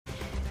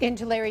In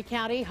Tulare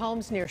County,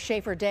 homes near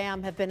Schaefer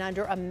Dam have been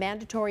under a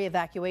mandatory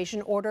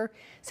evacuation order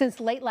since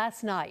late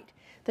last night.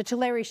 The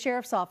Tulare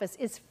Sheriff's Office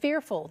is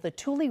fearful the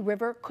Tule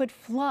River could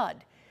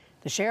flood.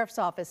 The Sheriff's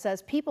Office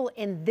says people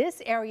in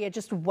this area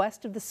just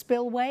west of the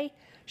spillway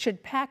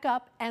should pack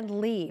up and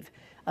leave.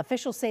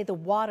 Officials say the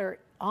water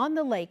on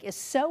the lake is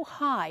so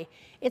high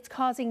it's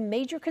causing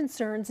major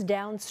concerns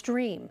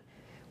downstream.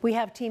 We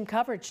have team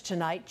coverage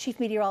tonight. Chief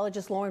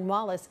Meteorologist Lauren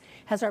Wallace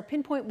has our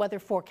pinpoint weather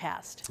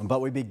forecast.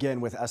 But we begin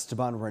with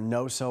Esteban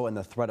Reynoso and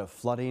the threat of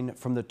flooding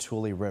from the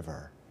Tule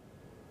River.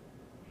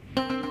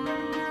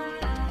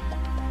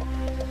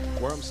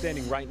 Where I'm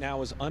standing right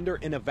now is under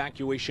an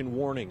evacuation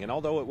warning, and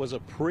although it was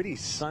a pretty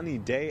sunny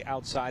day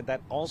outside,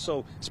 that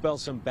also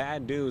spells some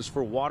bad news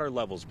for water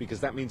levels, because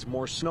that means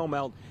more snow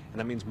melt and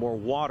that means more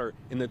water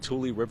in the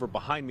Tule River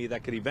behind me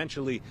that could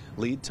eventually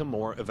lead to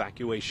more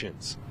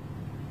evacuations.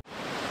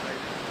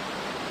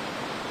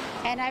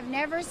 And I've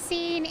never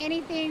seen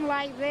anything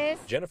like this.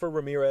 Jennifer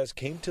Ramirez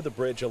came to the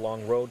bridge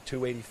along Road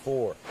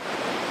 284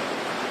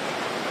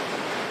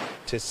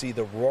 to see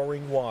the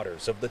roaring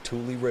waters of the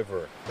Tule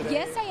River.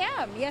 Yes, I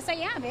am. Yes, I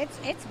am.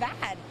 It's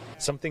bad.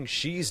 Something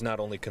she's not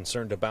only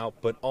concerned about,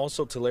 but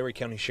also Tulare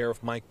County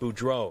Sheriff Mike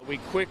Boudreau. We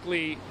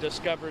quickly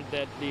discovered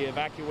that the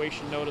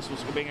evacuation notice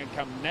was going to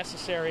become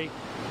necessary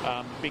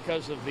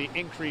because of the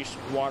increased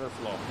water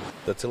flow.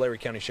 The Tulare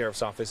County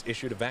Sheriff's Office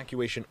issued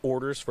evacuation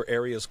orders for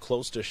areas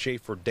close to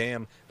Schaefer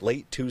Dam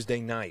late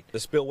Tuesday night. The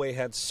spillway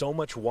had so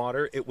much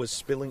water it was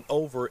spilling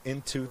over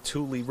into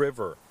Tule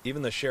River.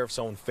 Even the sheriff's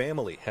own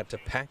family had to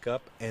pack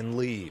up and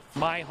leave.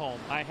 My home,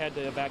 I had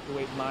to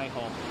evacuate my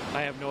home.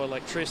 I have no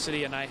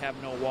electricity and I have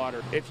no water.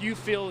 If you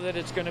feel that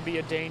it's going to be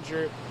a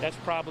danger, that's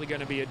probably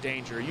going to be a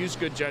danger. Use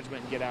good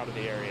judgment and get out of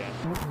the area.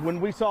 When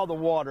we saw the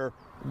water,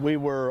 we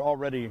were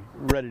already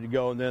ready to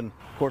go, and then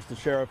of course the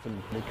sheriff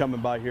and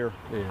coming by here,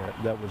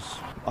 that was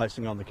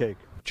icing on the cake.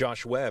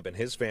 Josh Webb and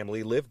his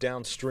family live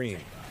downstream.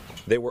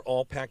 They were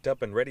all packed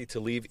up and ready to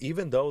leave,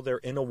 even though they're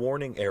in a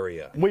warning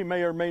area. We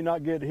may or may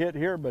not get hit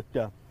here, but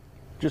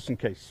just in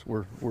case,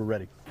 we're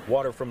ready.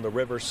 Water from the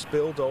river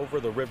spilled over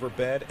the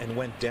riverbed and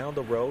went down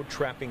the road,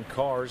 trapping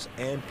cars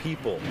and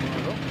people.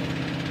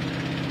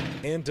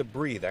 And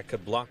debris that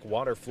could block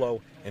water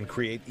flow and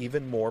create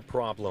even more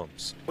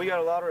problems. We got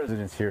a lot of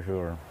residents here who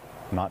are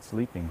not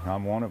sleeping.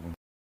 I'm one of them.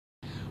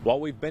 While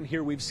we've been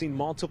here, we've seen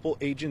multiple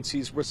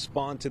agencies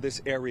respond to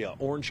this area.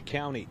 Orange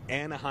County,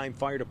 Anaheim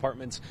Fire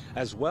Departments,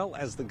 as well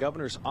as the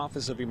Governor's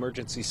Office of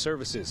Emergency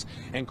Services.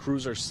 And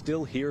crews are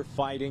still here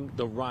fighting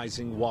the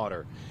rising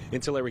water.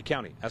 In Tulare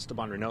County,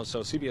 Esteban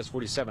Reynoso, CBS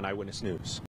 47 Eyewitness News.